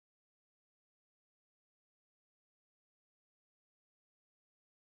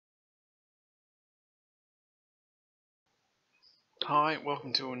Hi,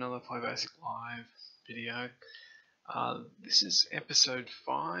 welcome to another PlayBASIC Live video. This is episode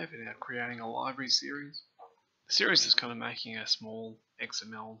 5 in our Creating a Library series. The series is kind of making a small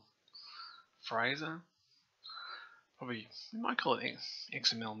XML phraser. Probably, we might call it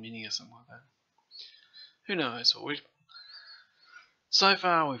XML mini or something like that. Who knows? But so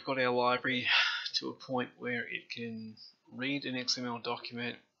far we've got our library to a point where it can read an XML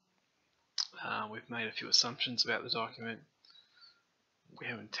document. We've made a few assumptions about the document. We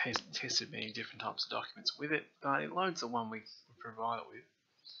haven't tested many different types of documents with it, but it loads the one we provide it with,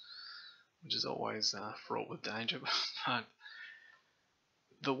 which is always fraught with danger. But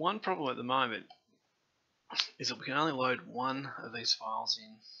the one problem at the moment is that we can only load one of these files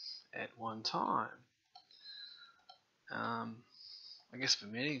in at one time. I guess for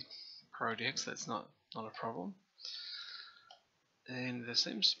many projects that's not a problem, and there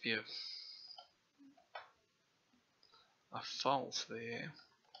seems to be a fault there.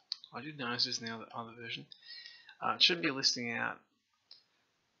 I did notice this in the other version. It should be listing out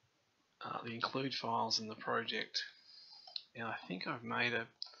the include files in the project. And I think I've made a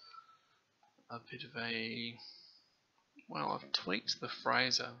bit of I've tweaked the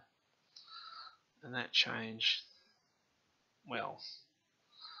phraser, and that changed.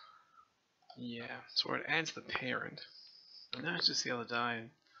 So it adds the parent. I noticed this the other day and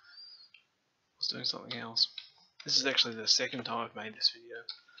I was doing something else. This is actually the second time I've made this video.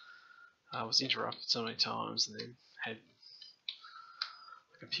 I was interrupted so many times and then had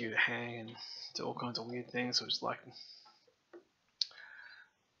the computer hang and do all kinds of weird things. So it's like,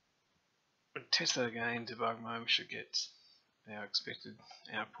 we'll test that again, debug mode, we should get our expected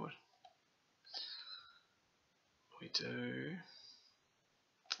output. We do.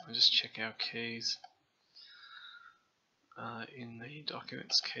 I'll just check our keys in the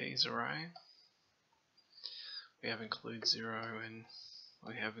documents keys array. We have include 0 and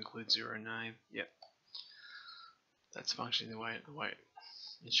we have include 0 name. Yep, that's functioning the way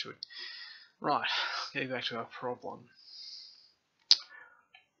it should. Right, getting back to our problem.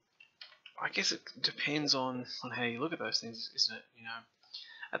 I guess it depends on how you look at those things, isn't it? You know,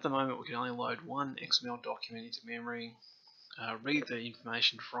 at the moment we can only load one XML document into memory, read the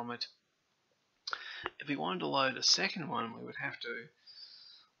information from it. If we wanted to load a second one, we would have to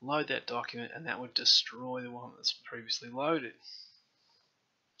load that document, and that would destroy the one that's previously loaded.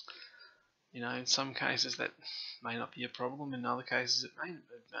 You know, in some cases that may not be a problem, in other cases it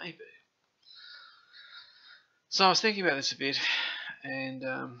may be. So I was thinking about this a bit, and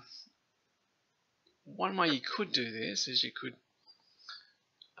one way you could do this is you could,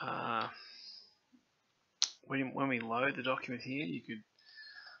 when we load the document here, you could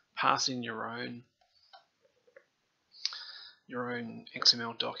pass in your own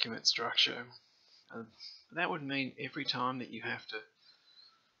XML document structure. That would mean every time that you have to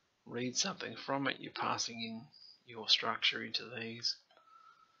read something from it, you're passing in your structure into these.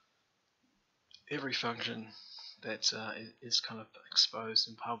 Every function that is kind of exposed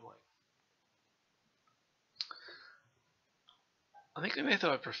in public. I think the method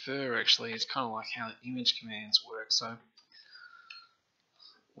I prefer actually is kind of like how the image commands work. So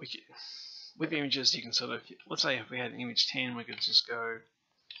with images, you can sort of, let's say if we had an image 10, we could just go,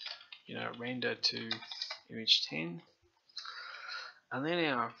 render to image 10, and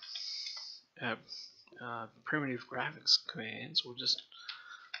then our primitive graphics commands will just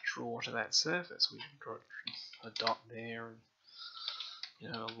draw to that surface. We can draw a dot there,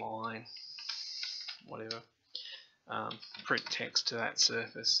 and a line, whatever. Print text to that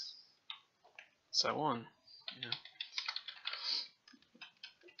surface, so on.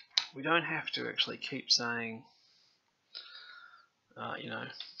 We don't have to actually keep saying,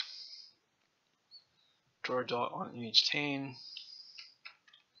 draw a dot on image 10,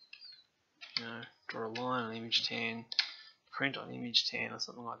 draw a line on image 10, print on image 10, or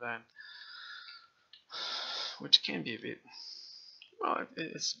something like that, which can be a bit,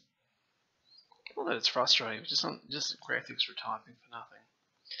 it's not that it's frustrating, but just create extra typing for nothing.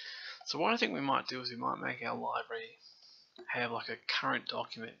 So what I think we might do is we might make our library have like a current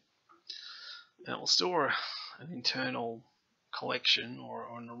document, and it will store an internal collection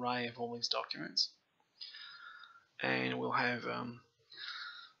or an array of all these documents, and we'll have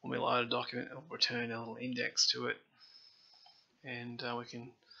when we load a document, it'll return a little index to it, and we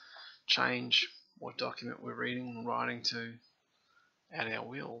can change what document we're reading and writing to at our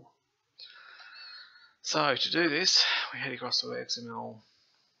will. So to do this, we head across to the XML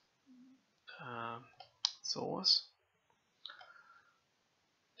source.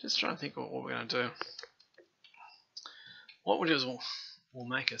 Just trying to think what we're going to do. What we'll do is we'll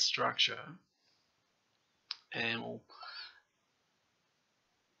make a structure, and we'll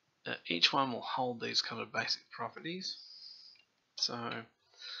each one will hold these kind of basic properties. So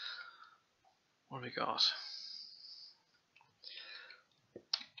what have we got?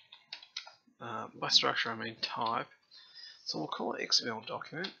 By structure I mean type. So we'll call it XML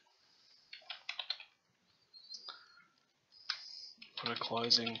document. Put a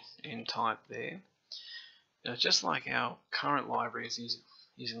closing end type there. Now, just like our current library is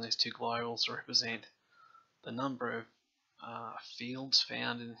using these two globals to represent the number of fields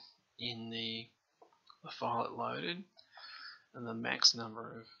found in the file it loaded, and the max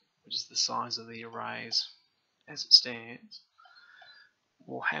number of, which is the size of the arrays as it stands,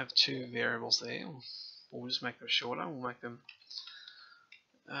 we'll have two variables there. We'll just make them shorter. We'll make them,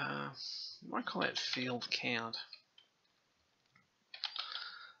 we might call that field count.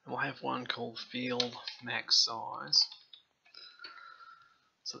 And we'll have one called field max size.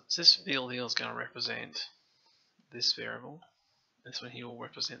 So this field here is going to represent this variable. This one here will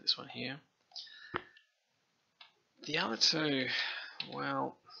represent this one here. The other two,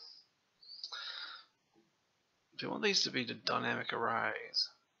 well, if you want these to be the dynamic arrays,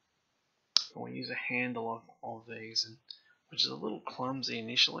 we'll use a handle of these, which is a little clumsy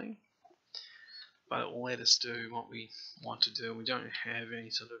initially, but it will let us do what we want to do. We don't have any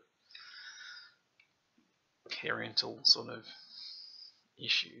sort of parental sort of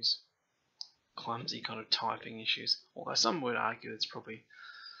issues, clumsy kind of typing issues. Although some would argue it's probably,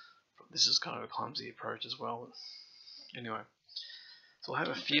 this is kind of a clumsy approach as well. Anyway, so we'll have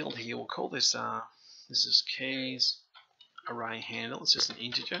a field here. We'll call this, this is keys array handle. It's just an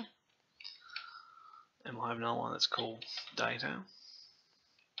integer. And we'll have another one that's called data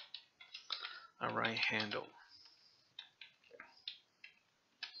array handle.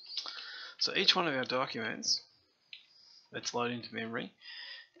 So each one of our documents that's loaded into memory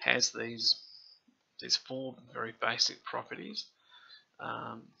has these four very basic properties.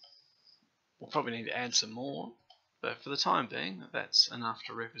 We'll probably need to add some more, but for the time being, that's enough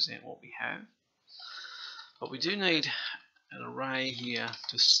to represent what we have. But we do need an array here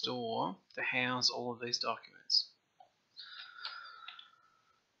to store, to house all of these documents.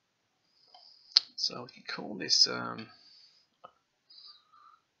 So we can call this,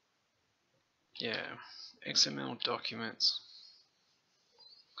 XML documents,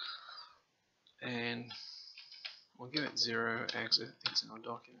 and we'll give it 0 XML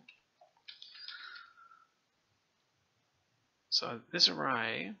document. So this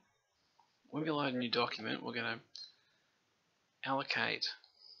array, when we load a new document, we're going to allocate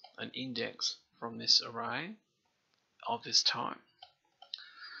an index from this array of this type,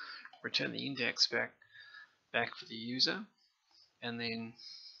 return the index back for the user, and then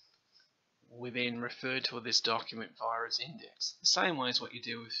we then refer to this document via its index. The same way as what you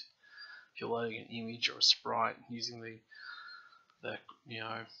do if you're loading an image or a sprite using the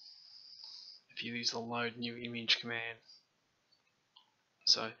if you use the load new image command.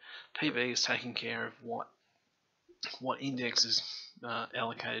 So PB is taking care of what index is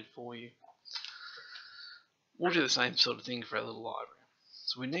allocated for you. We'll do the same sort of thing for our little library.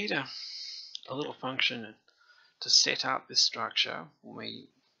 So we need a little function to set up this structure when we're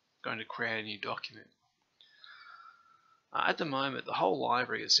going to create a new document. At the moment, the whole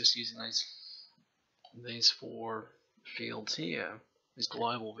library is just using these four fields here, these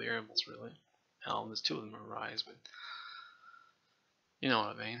global variables really. There's two of them arrays, but you know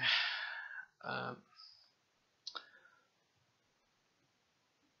what I mean.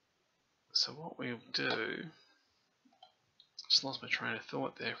 So what we'll do, just lost my train of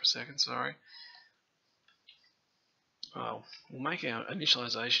thought there for a second, sorry. Well, we'll make our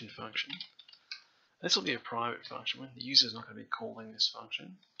initialization function. This will be a private function. The user is not going to be calling this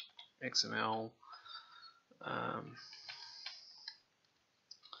function. XML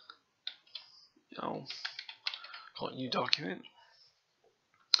I'll call it new document.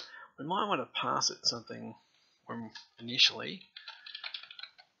 We might want to pass it something initially.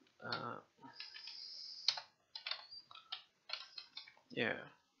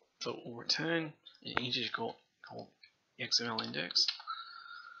 So we'll return an integer called XML index.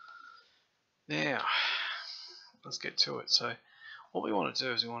 Now, let's get to it. So what we want to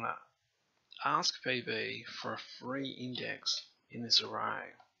do is we want to ask PB for a free index in this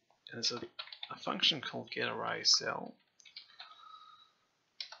array. And it's a function called getArrayCell.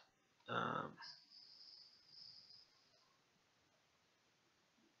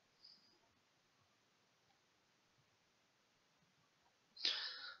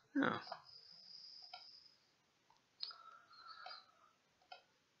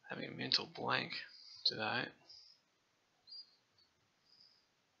 Having a mental blank today.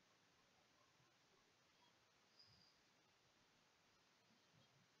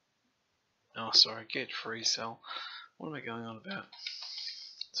 oh sorry, get free cell. What am I going on about?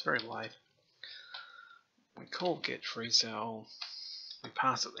 It's very late. We call get free cell. We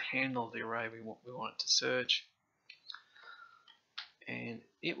pass it the handle of the array we want it to search, and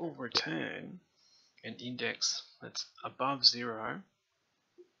it will return an index that's above 0.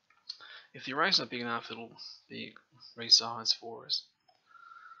 If the array's not big enough, it'll be resized for us.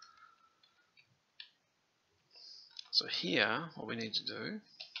 So here, what we need to do,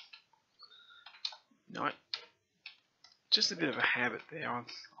 just a bit of a habit there.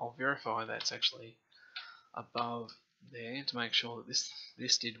 I'll verify that's actually above there to make sure that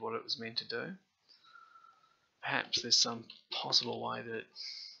this did what it was meant to do. Perhaps there's some possible way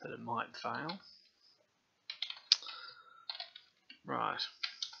that it might fail. Right.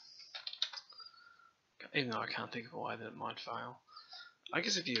 Even though I can't think of a way that it might fail. I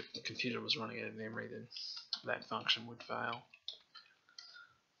guess if your computer was running out of memory, then that function would fail.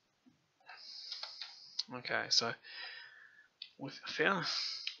 Okay, so we've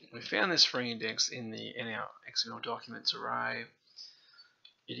found this free index in our XML documents array.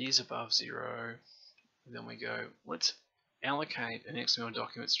 It is above 0. And then we go, let's allocate an XML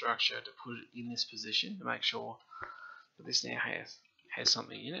document structure to put it in this position to make sure that this now has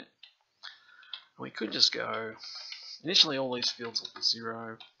something in it. And we could just go, initially all these fields will be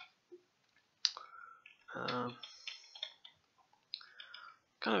 0. I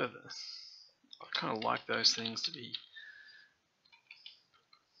kind of like those things to be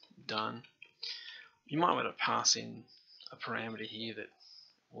done. You might want to pass in a parameter here that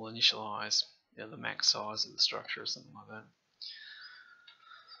will initialize the max size of the structure or something like that.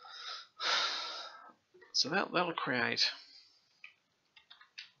 So that'll create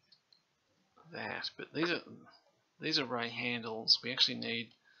that. But these array handles, we actually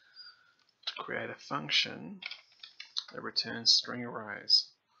need to create a function that returns string arrays.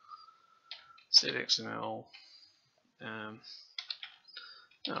 Set XML.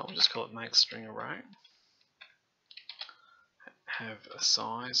 No, we'll just call it make string array. Have a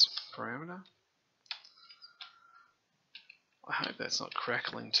size parameter. I hope that's not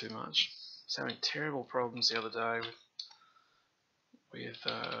crackling too much. I was having terrible problems the other day with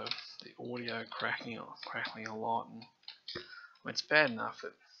the audio crackling a lot, and it's bad enough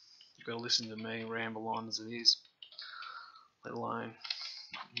that you've got to listen to me ramble on as it is, let alone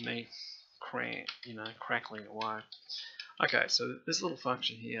me crackling away. Okay, so this little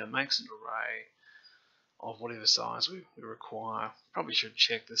function here makes an array of whatever size we require. Probably should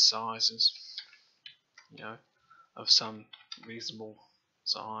check the sizes, of some reasonable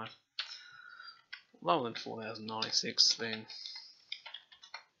size. Lower than 4096, then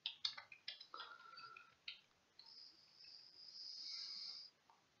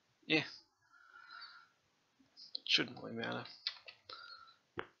yeah, it shouldn't really matter.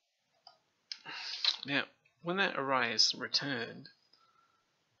 Now, when that array is returned,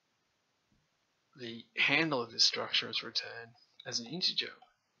 the handle of this structure is returned as an integer.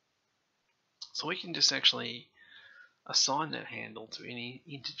 So we can just actually assign that handle to any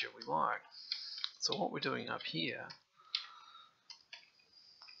integer we like. So what we're doing up here,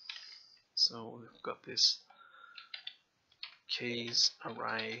 so we've got this keys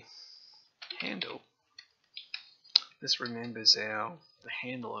array handle. This remembers the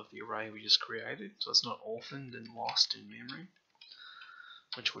handle of the array we just created, so it's not orphaned and lost in memory,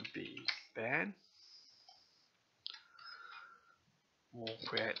 which would be bad. We'll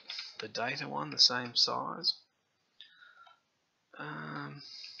create the data one, the same size.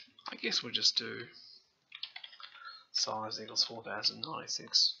 I guess we'll just do size equals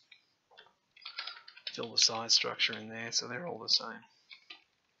 4096. Fill the size structure in there, so they're all the same.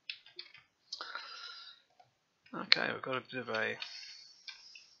 Okay, we've got a bit of a...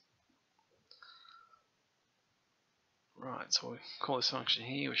 Right, so we call this function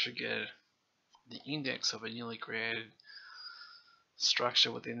here, we should get the index of a newly created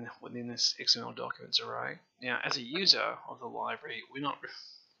structure within this XML documents array. Now, as a user of the library, we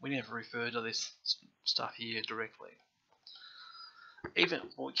never refer to this stuff here directly.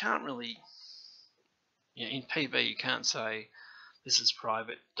 We can't really, in PB you can't say this is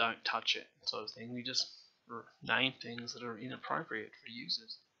private, don't touch it, sort of thing. We just name things that are inappropriate for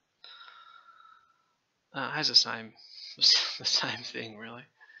users. It has the same thing really.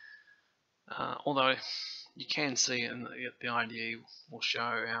 Although you can see in the IDE will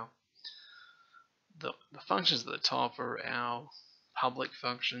show the functions at the top are our public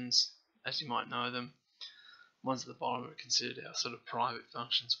functions, as you might know them. Ones at the bottom are considered our sort of private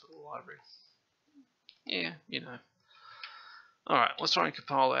functions for the library. Yeah, Alright, let's try and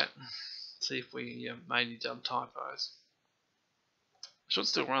compile that. See if we made any dumb typos. should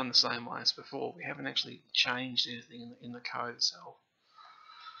still run the same way as before. We haven't actually changed anything in the code itself.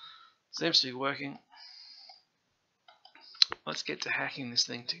 Seems to be working. Let's get to hacking this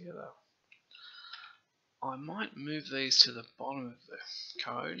thing together. I might move these to the bottom of the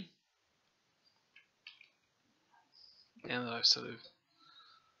code. Now that I've sort of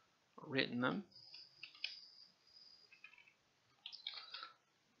written them.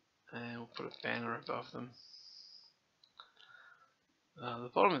 And we'll put a banner above them.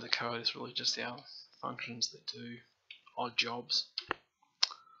 The bottom of the code is really just our functions that do odd jobs,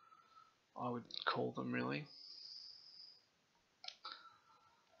 I would call them really.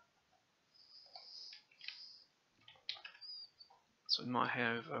 So we might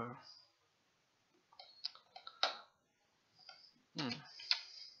have yeah,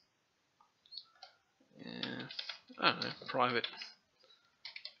 I don't know, private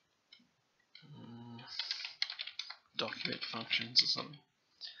document functions or something.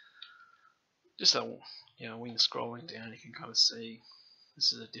 Just so, you know, when you're scrolling down, you can kind of see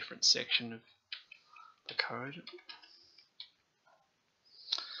this is a different section of the code.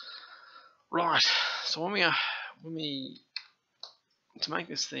 Right. So when we to make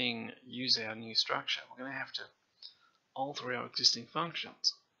this thing use our new structure, we're going to have to alter our existing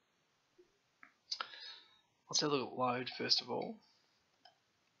functions. Let's have a look at load first of all.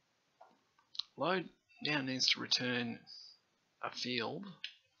 Load now needs to return a field,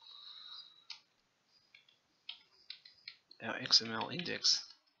 our XML index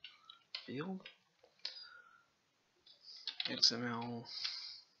field, XML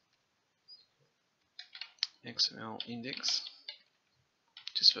index,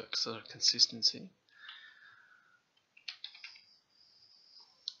 just for sort of consistency.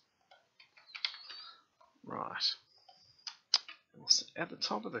 Right. At the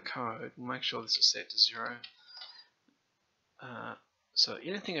top of the code, we'll make sure this is set to 0. So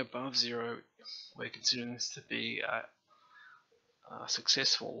anything above 0, we're considering this to be a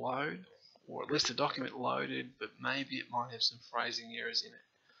successful load, or at least a document loaded, but maybe it might have some phrasing errors in it.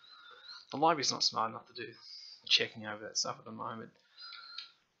 The library's not smart enough to do checking over that stuff at the moment.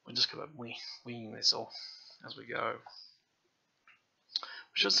 We're just going to be winging this all as we go.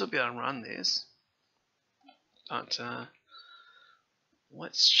 We should still be able to run this, but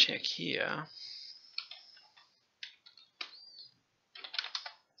let's check here.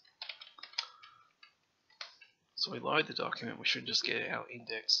 So we load the document, we should just get our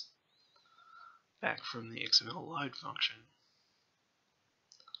index back from the XML load function.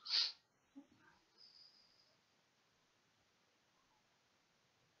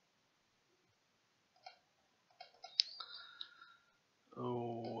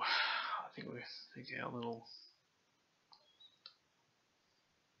 Oh, I think our little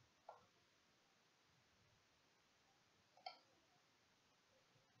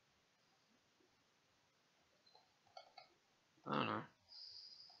I don't know.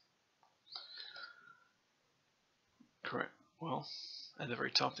 Correct. Well, at the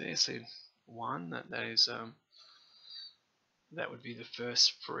very top there, see 1. That is that would be the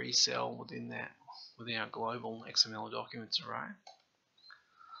first free cell within our global XML documents array.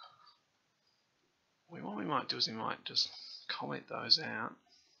 What we might do is we might just comment those out.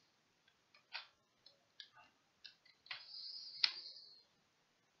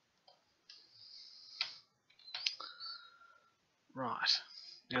 Right.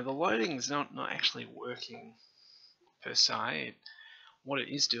 Now the loading is not actually working per se. What it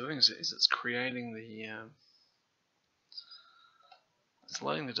is doing is it's creating it's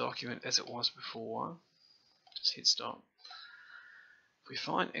loading the document as it was before. Just hit stop. If we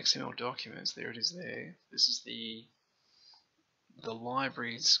find XML documents, there it is there. This is the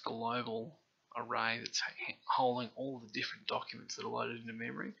library's global array that's holding all the different documents that are loaded into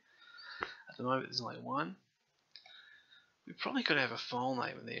memory. At the moment there's only 1. We probably could have a file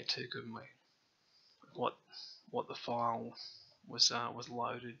name in there too, couldn't we? What the file was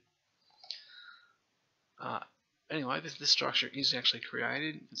loaded. Anyway, this structure is actually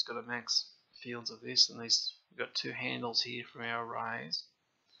created. It's got a max fields of this, and we've got 2 handles here from our arrays.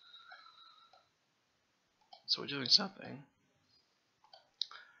 So we're doing something.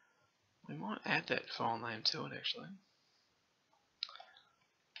 We might add that file name to it actually.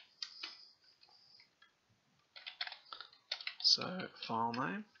 So file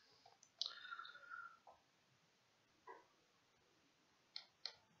name.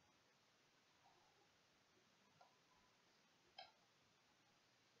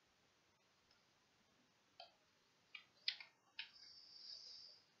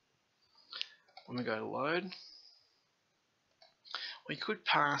 When we go to load, we could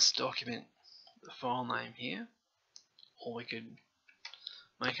pass document the file name here, or we could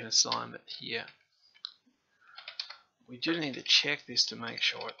make an assignment here. We do need to check this to make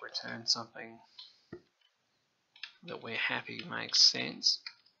sure it returns something that we're happy makes sense.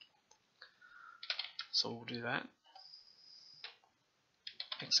 So we'll do that.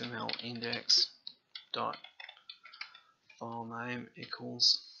 XML index dot file name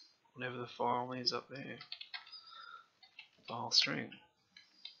equals whatever the file is up there, file string.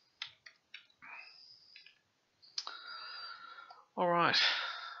 Alright,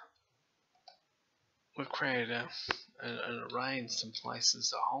 we've created an array in some places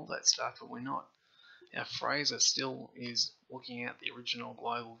to hold that stuff, but we're not. Our phraser still is looking at the original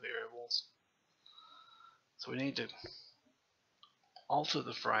global variables. So we need to alter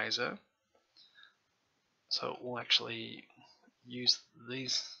the phraser so it will actually use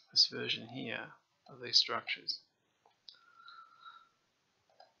this version here of these structures.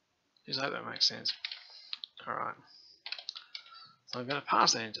 Just hope that makes sense. Alright, so I'm going to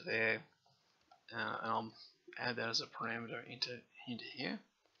pass that into there, and I'll add that as a parameter into here.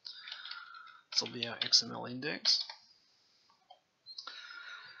 This will be our XML index.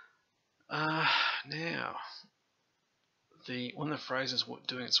 Now, when the phrase is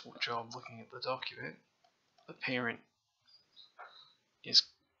doing its job looking at the document, the parent is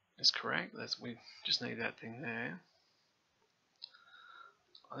correct. We just need that thing there.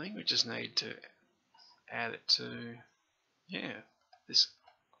 I think we just need to add it to, this.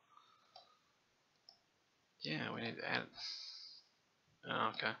 Yeah, we need to add it.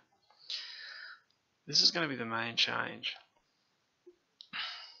 Oh, okay. This is going to be the main change.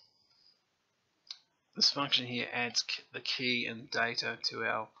 This function here adds the key and data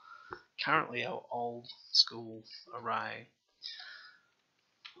to currently our old school array.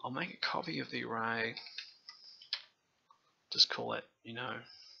 I'll make a copy of the array, just call it,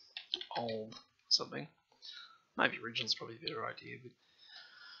 old something. Maybe original is probably a better idea, but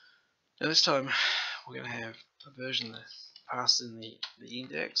now this time we're going to have a version that passes in the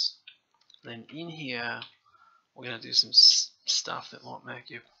index. Then in here we're going to do some stuff that might make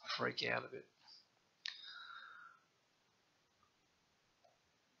you freak out a bit.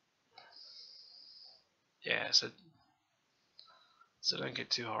 Yeah, so don't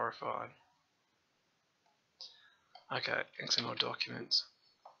get too horrified. Okay, XML documents.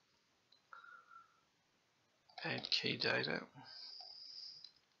 Add key data.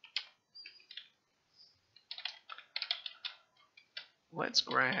 Let's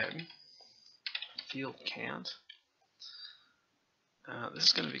grab field count. This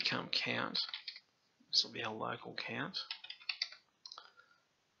is going to become count. This will be our local count.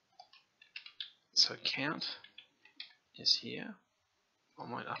 So count is here. I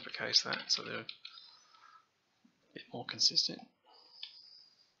might uppercase that so they're a bit more consistent.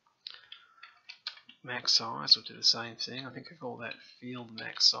 Max size will do the same thing. I think I call that field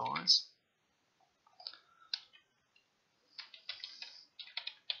max size.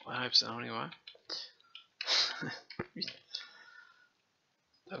 I hope so anyway.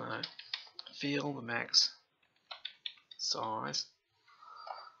 Don't know. Field max size.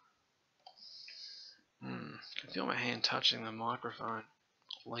 I can feel my hand touching the microphone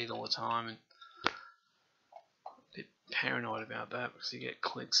lead all the time, and a bit paranoid about that because you get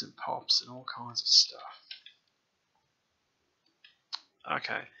clicks and pops and all kinds of stuff.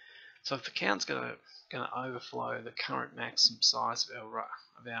 Okay, so if the count's going to overflow the current maximum size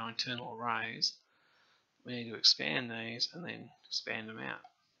of our internal arrays, we need to expand these and then expand them out.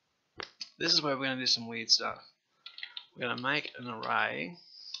 This is where we're going to do some weird stuff. We're going to make an array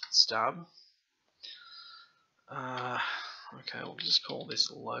stub. Okay, we'll just call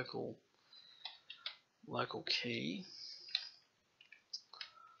this local key.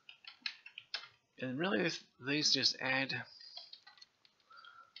 And really these just add,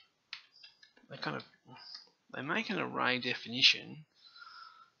 they make an array definition,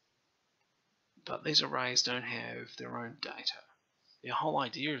 but these arrays don't have their own data. The whole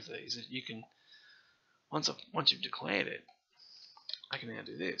idea of these is you can, once you've declared it, I can now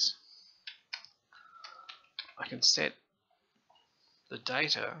do this. I can set the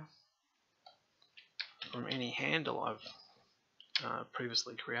data from any handle I've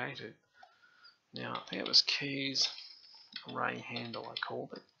previously created. Now I think it was keys array handle I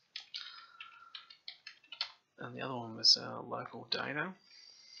called it, and the other one was local data.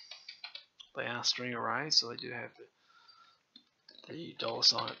 They are string arrays, so they do have the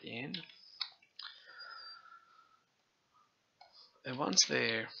 $sign at the end. And once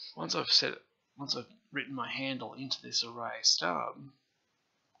I've written my handle into this array stub,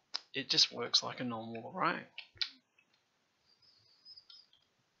 it just works like a normal array.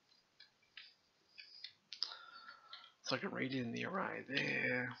 So I can read in the array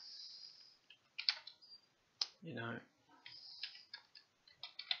there, you know,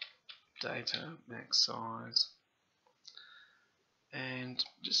 data, max size, and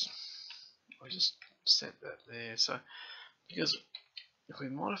I just set that there. So because if we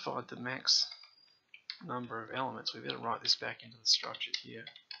modified the max number of elements, we better write this back into the structure here.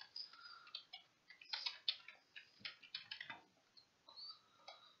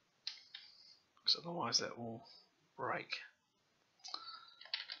 Because otherwise that will break.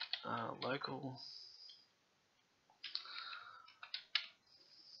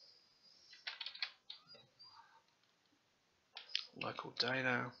 Local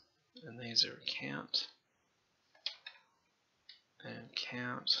data, and these are count and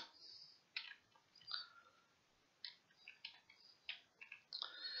count.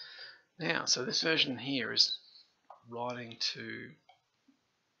 Now, so this version here is writing to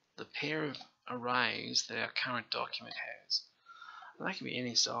the pair of arrays that our current document has. And they can be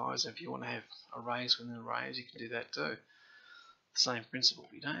any size. If you want to have arrays within arrays, you can do that too. The same principle.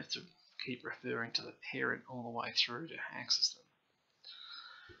 You don't have to keep referring to the parent all the way through to access them.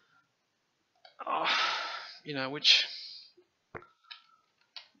 You know, which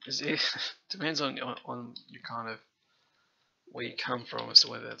is it depends on your kind of where you come from as to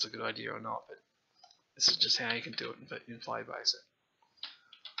whether that's a good idea or not. But this is just how you can do it in PlayBASIC.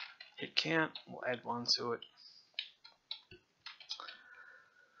 Hit count, we'll add one to it.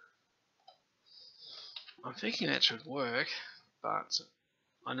 I'm thinking that should work, but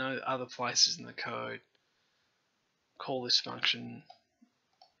I know other places in the code call this function,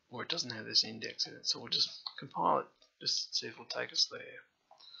 or it doesn't have this index in it, so we'll just compile it, just see if it'll take us there.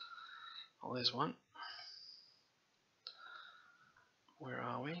 Oh, there's one. Where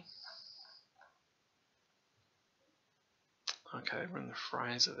are we? Okay, we're in the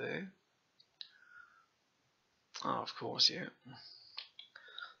Fraser there. Oh, of course, yeah.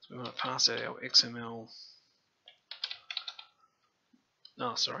 So we want to pass out our XML,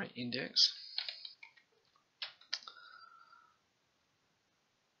 index.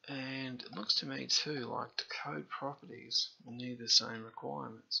 And it looks to me too like the code properties will need the same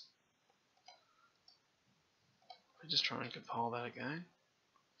requirements. I'll just try and compile that again.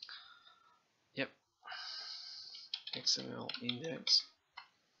 Yep. XML index.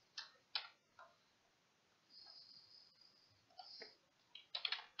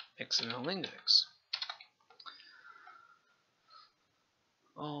 XML index.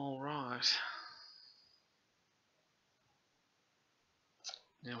 Alright.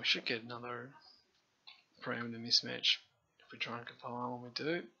 Now we should get another parameter mismatch if we try and compile, and we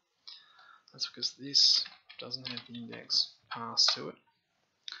do. That's because this doesn't have the index passed to it.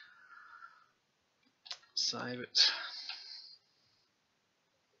 Save it.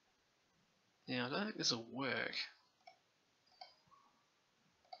 Now I don't think this will work.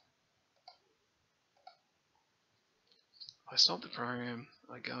 If I stop the program,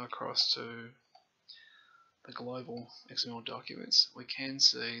 I go across to the global XML documents, we can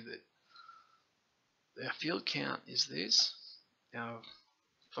see that our field count is this, our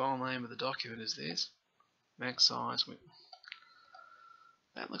file name of the document is this, max size,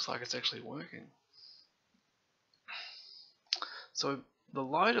 that looks like it's actually working. So the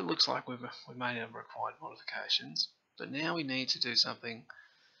loader looks like we've made our required modifications, but now we need to do something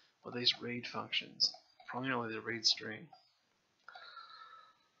with these read functions, primarily the read string.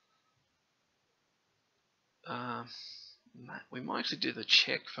 We might actually do the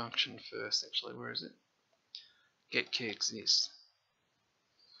check function first, actually. Where is it? Get key exists.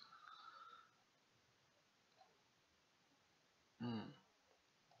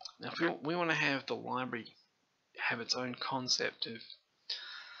 Now if we want to have the library have its own concept of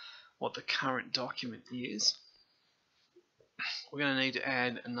what the current document is, we're going to need to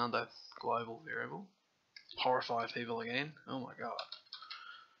add another global variable. Horrify people again. Oh my god.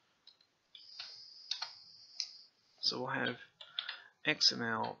 So we'll have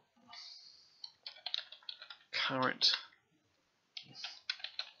XML current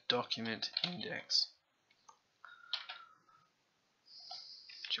document index.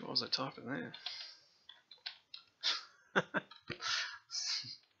 Gee, what was I typing there?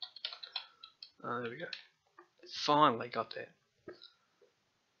 Oh, there we go. Finally got there.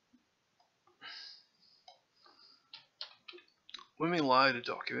 When we load a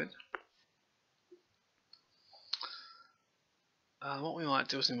document, what we might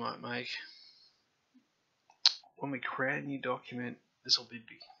do is we might make, when we create a new document, this will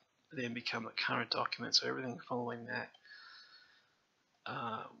then become the current document, so everything following that,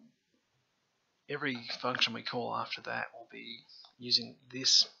 every function we call after that will be using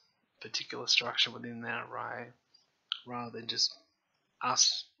this particular structure within that array rather than just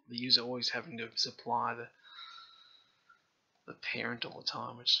us, the user, always having to supply the parent all the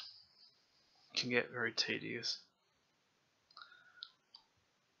time, which can get very tedious.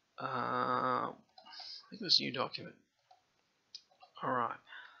 I think it was new document. Alright.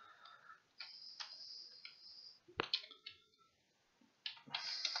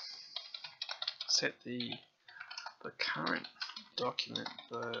 Set the current document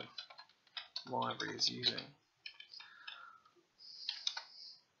the library is using.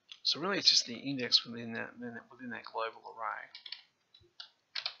 So really it's just the index within that global array.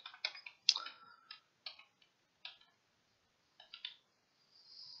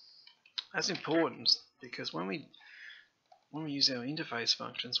 That's important because when we use our interface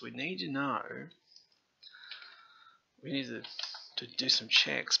functions, we need to know, we need to do some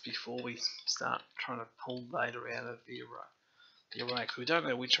checks before we start trying to pull data out of the array, because we don't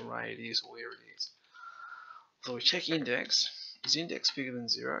know which array it is or where it is. So we check index. Is index bigger than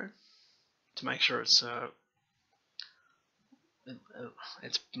 0? To make sure it's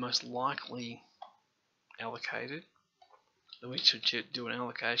most likely allocated. Then we should do an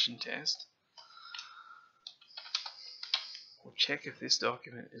allocation test. We'll check if this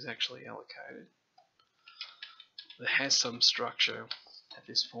document is actually allocated. It has some structure at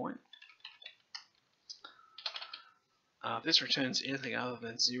this point. If this returns anything other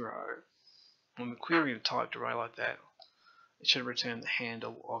than 0, when we query a typed array like that, it should return the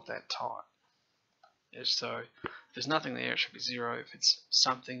handle of that type. So if there's nothing there, it should be 0. If it's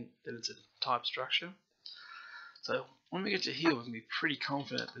something, then it's a type structure. So when we get to here, we can be pretty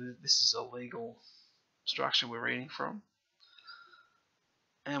confident that this is a legal structure we're reading from.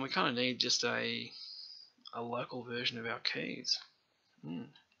 And we kind of need just a local version of our keys.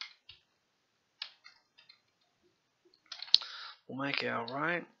 We'll make our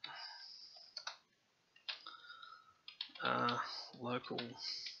array local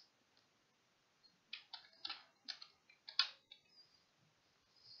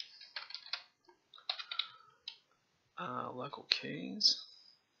local keys.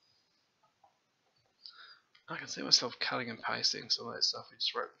 I can see myself cutting and pasting some of that stuff we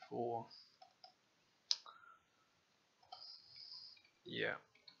just wrote before. Yeah,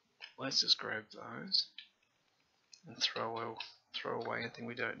 let's just grab those and throw away anything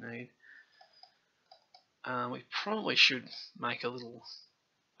we don't need. We probably should make a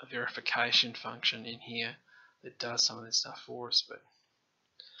verification function in here that does some of this stuff for us, but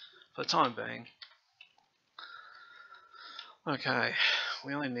for the time being, okay,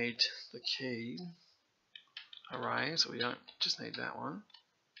 we only need the key array, so we don't just need that one.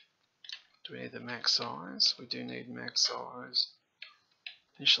 Do we need the max size? We do need max size.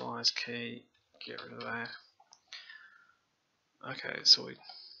 Initialize key, get rid of that. Okay, so we're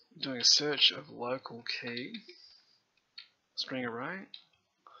doing a search of local key string array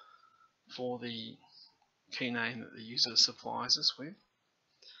for the key name that the user supplies us with.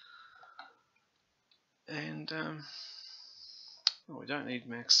 And we don't need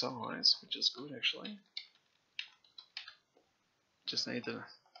max size, which is good actually. Just need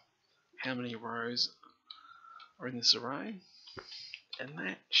how many rows are in this array, and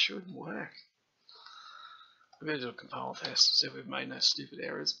that should work. We better do a compile test, see if we've made no stupid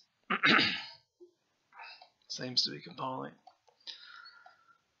errors. Seems to be compiling.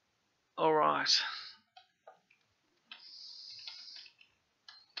 Alright.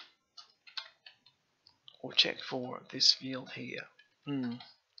 We'll check for this field here.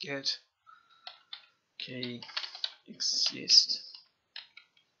 Get key exist.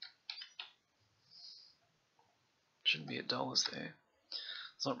 Shouldn't be $$ there.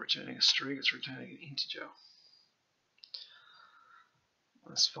 It's not returning a string, it's returning an integer.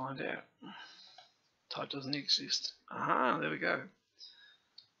 Let's find out. Type doesn't exist. Aha, there we go.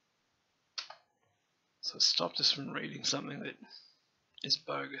 So it stopped us from reading something that is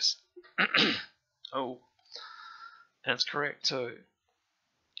bogus. Oh, that's correct. So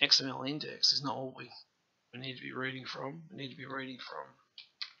XML index is not all we need to be reading from. We need to be reading from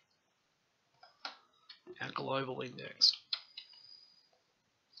our global index.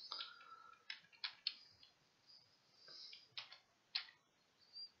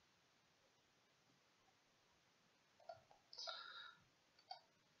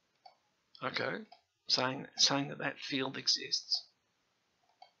 Okay, saying that field exists.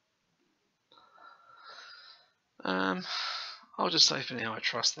 I'll just say for now I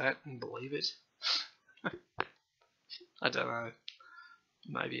trust that and believe it. I don't know.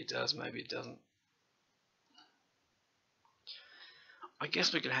 Maybe it does, maybe it doesn't. I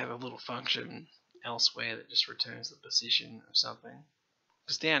guess we could have a little function elsewhere that just returns the position of something.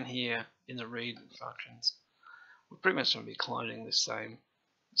 Because down here in the read functions, we're pretty much going to be cloning this same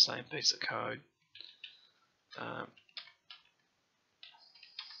piece of code.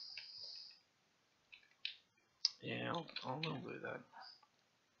 Yeah, I'll do that.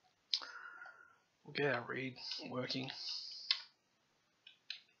 We'll get our read working.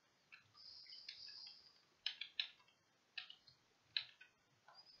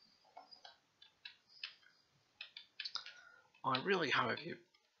 I really hope you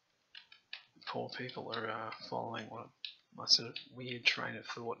poor people are following my sort of weird train of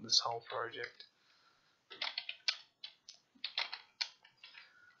thought in this whole project.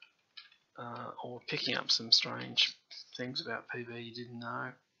 Or picking up some strange things about PB you didn't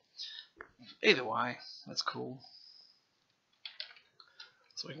know. Either way, that's cool.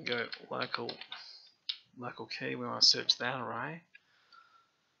 So we can go local key. We want to search that array.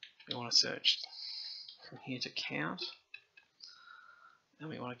 We want to search from here to count. And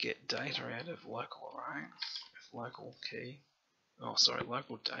we want to get data out of local array with local key. Oh, sorry,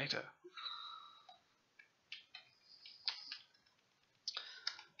 local data.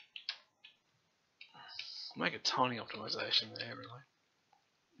 Make a tiny optimization there, really.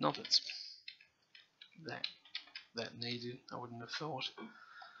 Not that's that needed, I wouldn't have thought.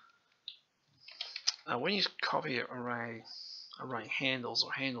 When you copy array handles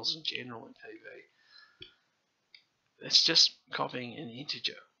or handles in general in PB, it's just copying an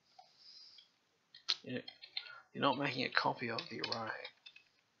integer. You're not making a copy of the array.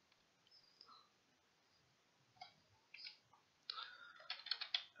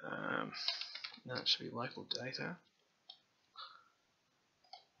 No, it should be local data.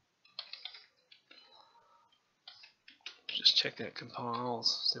 Just check that it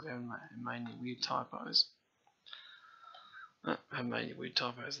compiles, so we haven't made any weird typos. I haven't made any weird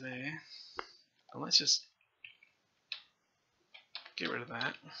typos there. And let's just get rid of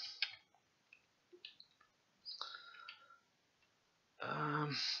that.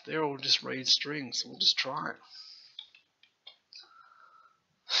 They're all just read strings, so we'll just try it.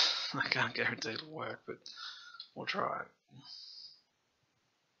 I can't guarantee it'll work, but we'll try it.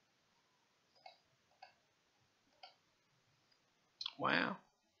 Wow,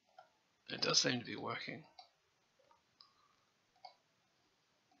 it does seem to be working.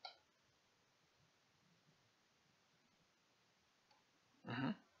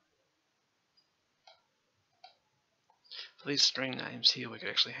 For these string names here, we could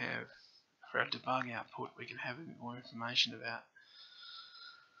actually have, for our debug output, we can have a bit more information about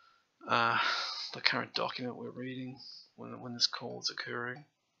the current document we're reading when this call is occurring.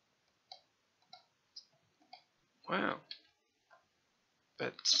 Wow,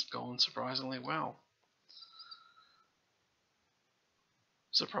 that's gone surprisingly well.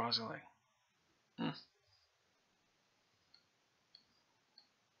 Surprisingly.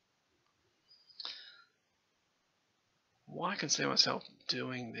 What I can see myself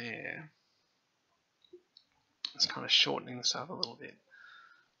doing there is kind of shortening this up a little bit.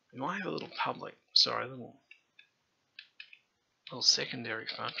 We might have a little little secondary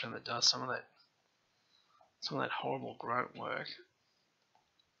function that does some of that horrible grunt work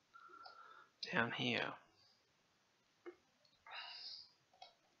down here.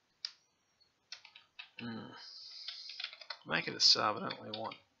 Make it a sub, I don't really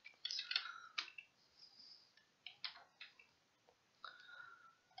want.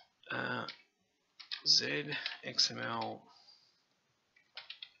 Z XML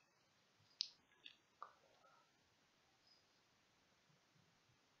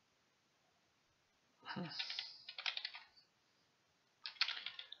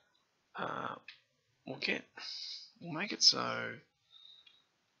we'll make it so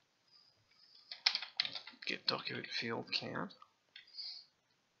get document field count.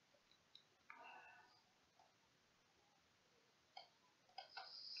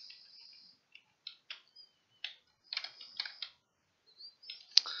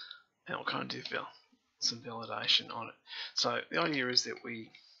 And we'll kind of do some validation on it. So the idea is that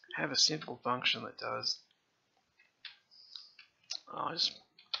we have a simple function that does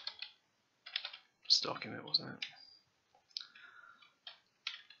just document, wasn't it?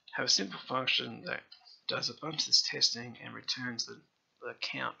 Have a simple function that does a bunch of this testing and returns the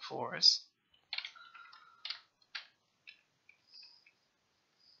count for us.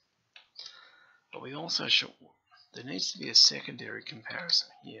 But we also should, there needs to be a secondary comparison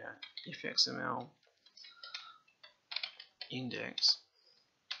here. If XML index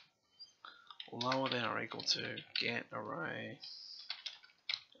lower than or equal to get array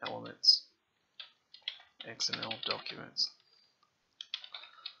elements XML documents.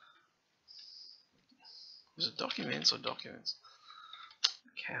 Was it documents or documents?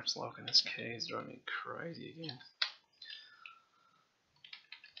 Caps lock in this key is driving me crazy again.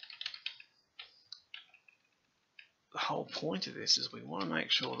 whole point of this is we want to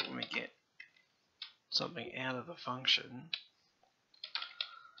make sure that when we get something out of the function,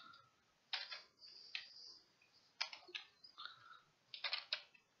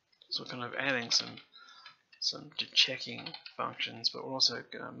 so we're kind of adding some checking functions, but we're also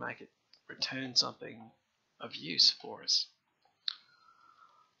going to make it return something of use for us.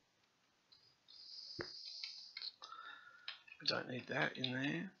 We don't need that in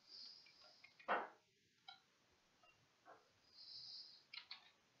there.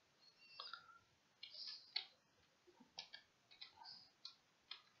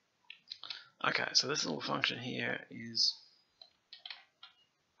 Okay, so this little function here is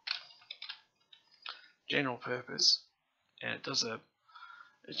general purpose, and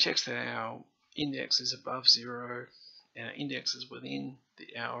it checks that our index is above 0 and our index is within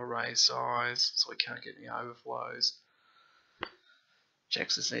our array size, so we can't get any overflows.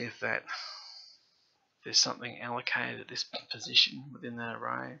 Checks to see if there's something allocated at this position within that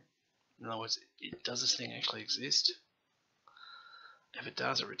array. In other words, does this thing actually exist? If it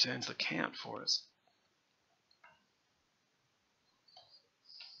does, it returns the count for us.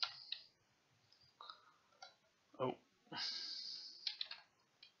 Oh,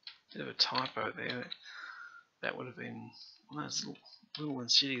 bit of a typo there. That would have been one of those little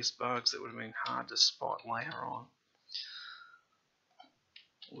insidious bugs that would have been hard to spot later on.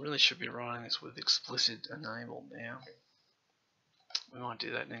 We really should be writing this with explicit enabled now. We might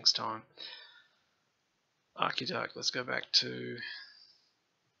do that next time. Okie doke, let's go back to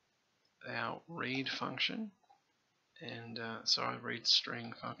our read function, and sorry, read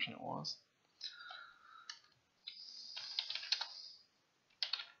string function it was.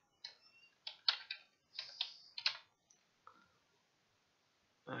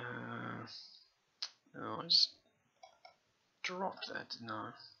 No, I just dropped that, didn't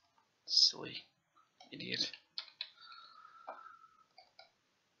I? Silly idiot.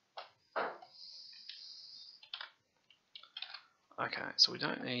 Okay, so we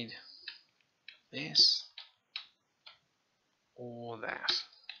don't need this or that.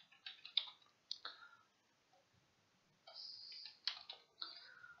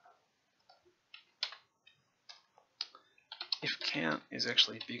 If count is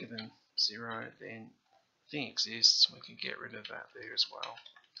actually bigger than 0, then the thing exists. We can get rid of that there as well.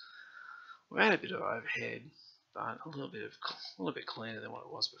 We've had a bit of overhead, but a little bit cleaner than what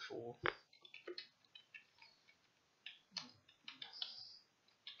it was before.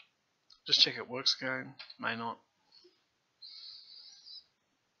 Just check it works again. May not.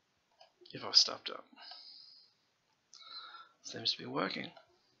 If I've stuffed up. Seems to be working.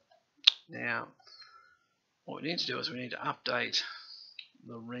 Now, what we need to do is we need to update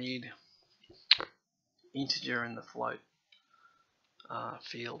the read integer and the float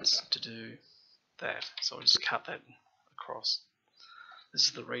fields to do that. So I'll just cut that across. This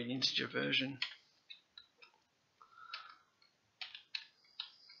is the read integer version.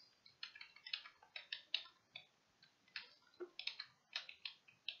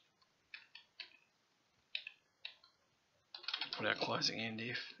 Put our closing end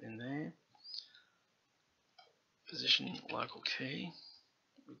if in there. Position local key.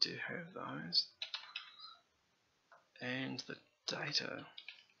 We do have those. And the data.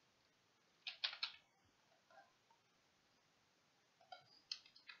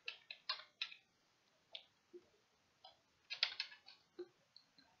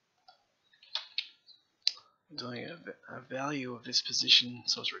 Doing a value of this position,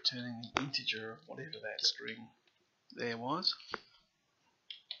 so it's returning the integer of whatever that string there was.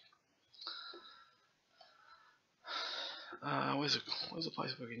 Where's a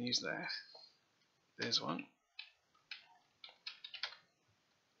place where we can use that? There's one.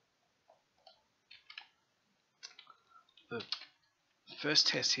 The first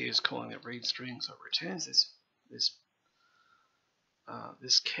test here is calling it read string, so it returns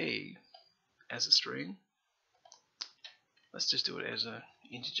this key as a string. Let's just do it as an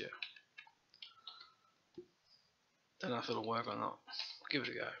integer. Don't know if it'll work or not. Give it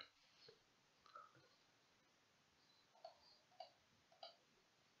a go.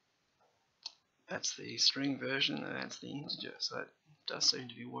 That's the string version and that's the integer, so that does seem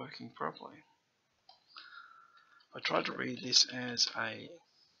to be working properly. I tried to read this as a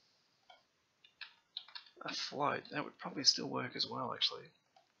float. That would probably still work as well, actually.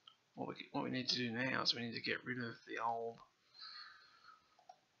 What we need to do now is we need to get rid of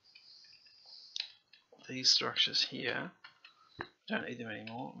these structures here. We don't need them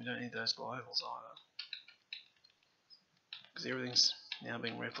anymore. We don't need those globals either, because everything's now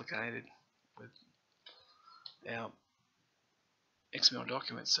being replicated with our XML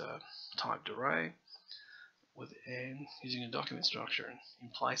documents are typed array. using a document structure in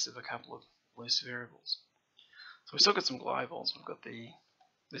place of a couple of loose variables. So we've still got some globals. We've got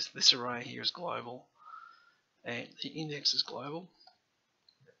this array here is global, and the index is global.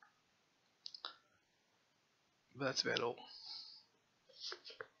 But that's about all.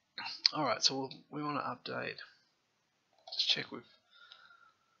 Alright, so we want to update. Just check we've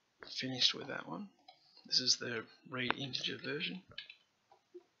finished with that one. This is the read integer version.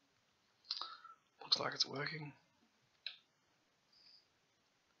 Looks like it's working.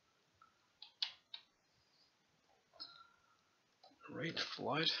 Read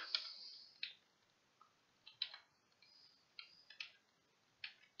float.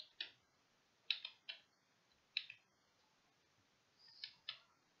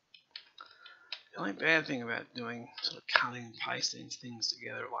 The only bad thing about doing sort of cutting and pasting things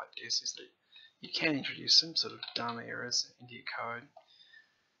together like this is that you can introduce some sort of dumb errors into your code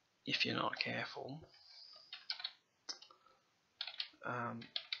if you're not careful.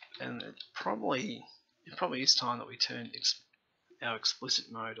 And it probably is time that we turn our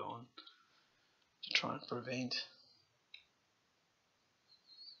explicit mode on to try and prevent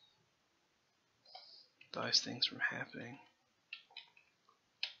those things from happening.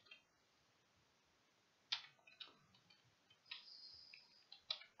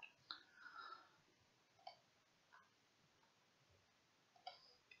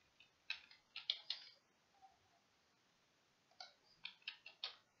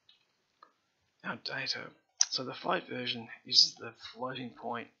 Our data. So the float version uses the floating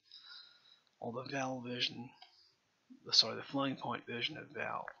point, or the val version, the floating point version of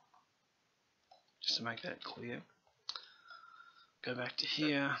val. Just to make that clear. Go back to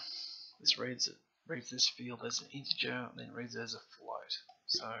here. This reads this field as an integer, and then reads it as a float.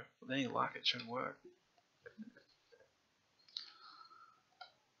 So with any luck, it should work.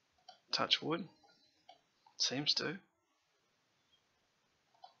 Touch wood. Seems to.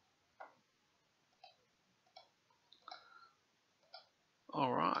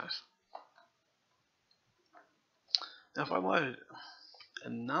 Alright. Now if I loaded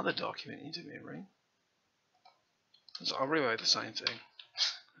another document into memory, so I'll reload the same thing.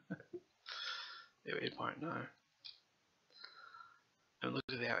 It won't know. And look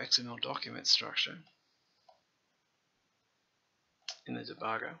at our XML document structure in the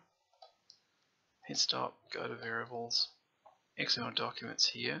debugger. Hit stop, go to variables, XML documents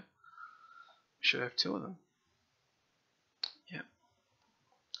here. We should have two of them. Yep.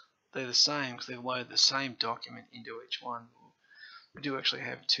 They're the same because they've loaded the same document into each one. We do actually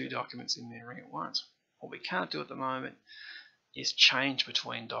have two documents in memory at once. What we can't do at the moment is change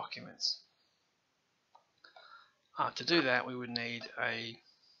between documents. To do that, we would need a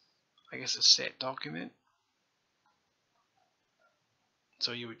set document.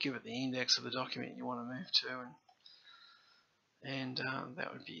 So you would give it the index of the document you want to move to, and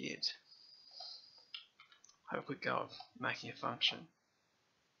that would be it. Have a quick go of making a function.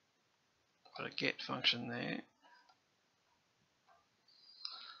 Got a get function there.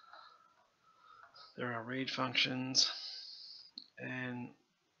 There are read functions, and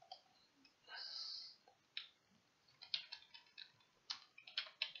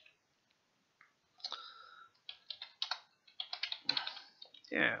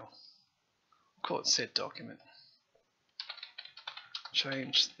yeah, we'll call it set document.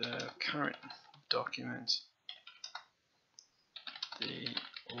 Change the current document the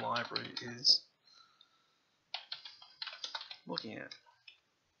library is looking at.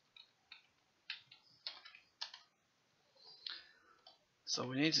 So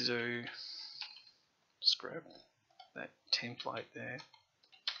we need to do, just grab that template there.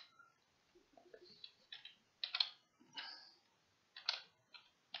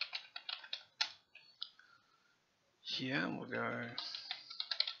 Here, and we'll go,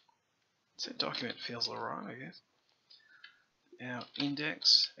 set document feels alright, I guess. Our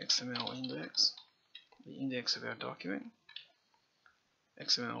index, XML index, the index of our document,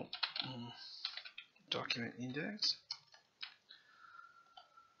 XML document index.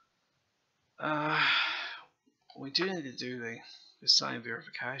 We do need to do the same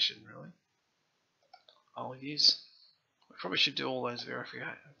verification, really. We probably should do all those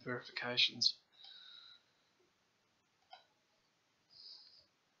verifications.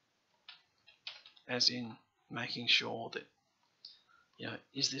 As in making sure that,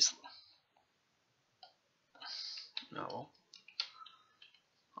 is this, no, well,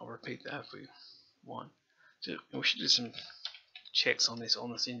 I'll repeat that if we want. So we should do some checks on this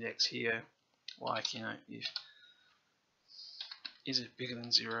index here, like, if, is it bigger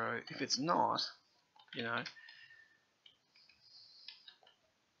than 0? If it's not,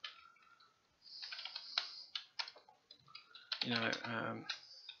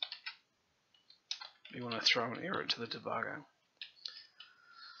 we want to throw an error to the debugger.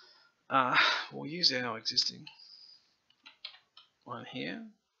 We'll use our existing one here.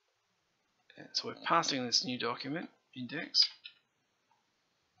 And so we're passing this new document index.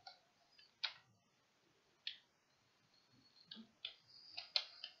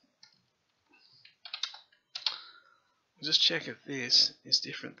 We'll just check if this is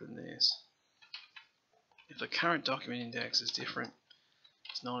different than this. If the current document index is different,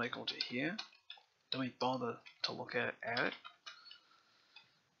 it's not equal to here, then we bother to look at it.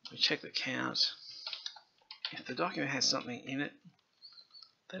 We check the count. If the document has something in it,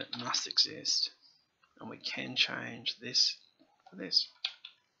 then it must exist, and we can change this for this.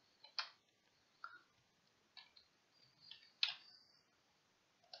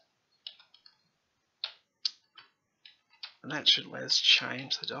 And that should let us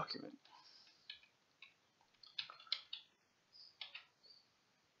change the document.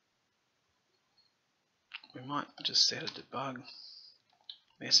 We might just set a debug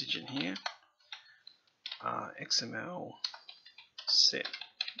message in here. XML set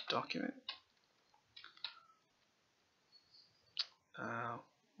document.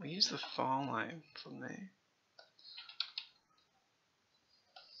 We use the file name from there.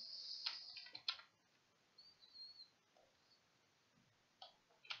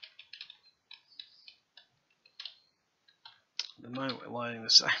 At the moment we're loading the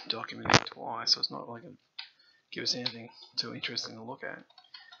same document twice, so it's not really going to give us anything too interesting to look at.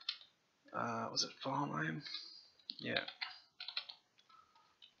 Was it file name? Yeah.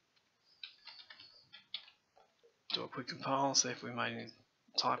 Do a quick compile, see if we made any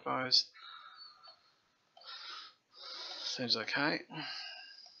typos. Seems okay.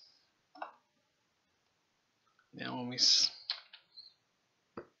 Now when we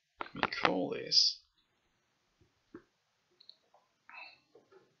call this,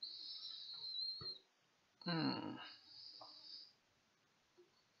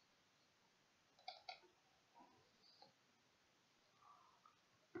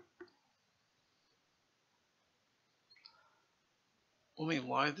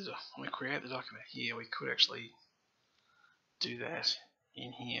 when we create the document here, we could actually do that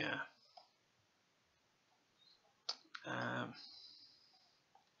in here.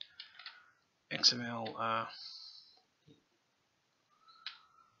 XML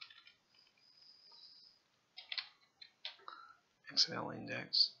XML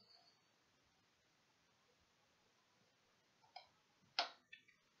index.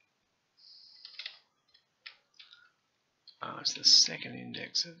 It's the second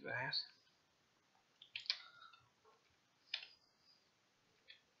index of that.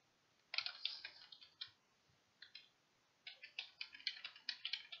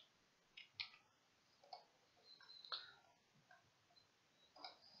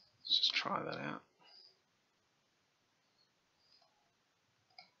 Let's just try that out.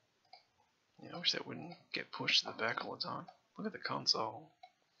 Yeah, I wish that wouldn't get pushed to the back all the time. Look at the console.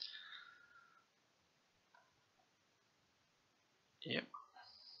 Yep.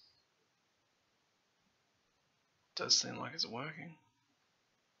 Does seem like it's working.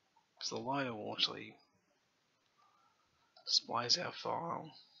 Because the loader will actually displays our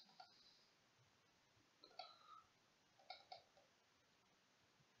file.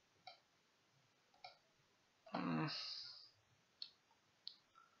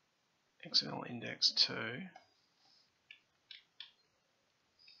 XML index 2.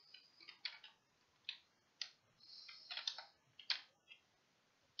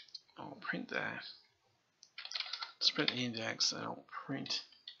 I'll print that. Just print the index, and I'll print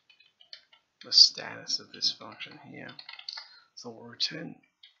the status of this function here. So we'll return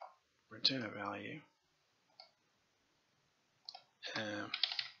a value.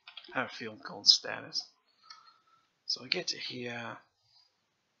 Have a field called status. So I get to here.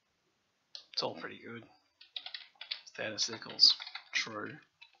 It's all pretty good. Status equals true.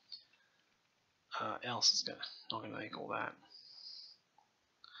 Else is not going to equal that.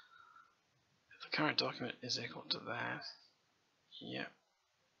 If the current document is equal to that, yep.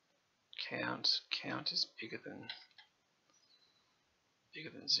 Count is bigger than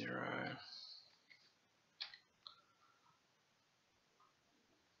 0.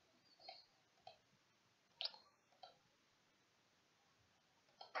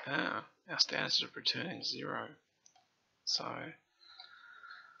 Our status is returning 0. So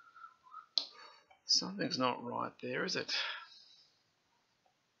something's not right there, is it?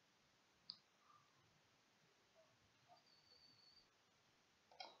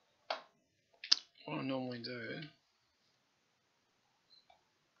 What I normally do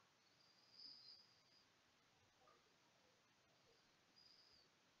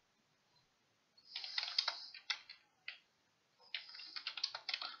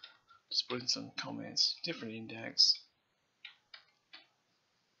put in some comments, different index.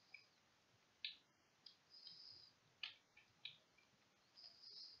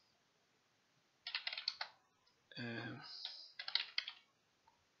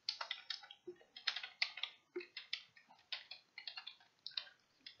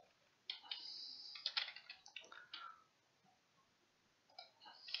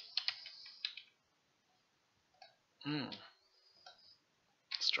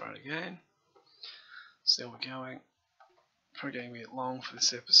 Let's try it again. See how we're going. Probably getting a bit long for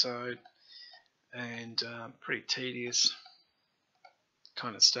this episode, and pretty tedious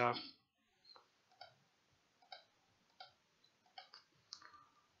kind of stuff.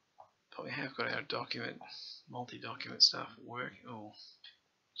 But we have got our document, multi-document stuff working. Oh,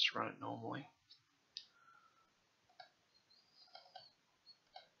 just run it normally.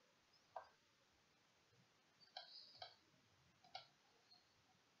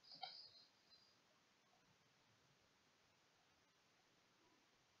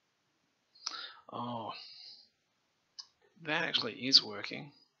 Oh, that actually is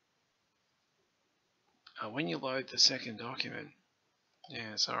working. When you load the second document,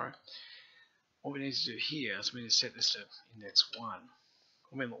 sorry. What we need to do here is we need to set this to index 1.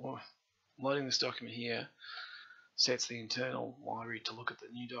 When loading this document here sets the internal library to look at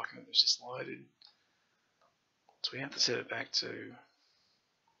the new document that's just loaded. So we have to set it back to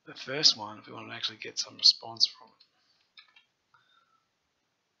the first one if we want to actually get some response from it.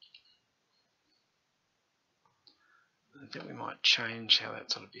 I think we might change how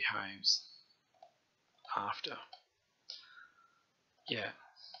that sort of behaves after. Yeah,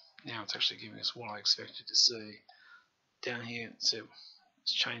 now it's actually giving us what I expected to see. Down here it said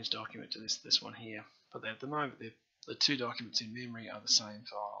let's change document to this one here. But at the moment the two documents in memory are the same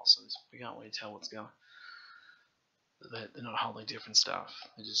file, so we can't really tell what's going on. They're not holding different stuff,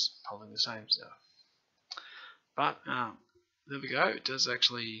 they're just holding the same stuff. But there we go, it does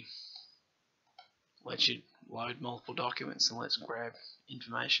actually let you load multiple documents and let's grab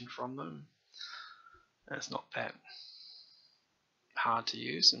information from them. And it's not that hard to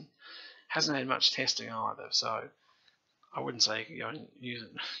use and hasn't had much testing either, so I wouldn't say you can go and use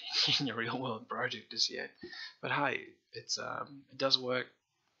it in your real world project just yet. But hey, it does work.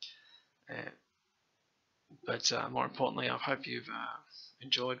 But more importantly, I hope you've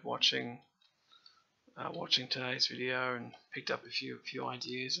enjoyed watching today's video and picked up a few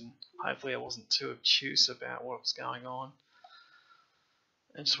ideas, and hopefully I wasn't too obtuse about what was going on.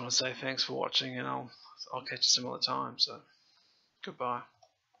 I just want to say thanks for watching, and I'll catch you some other time. So goodbye.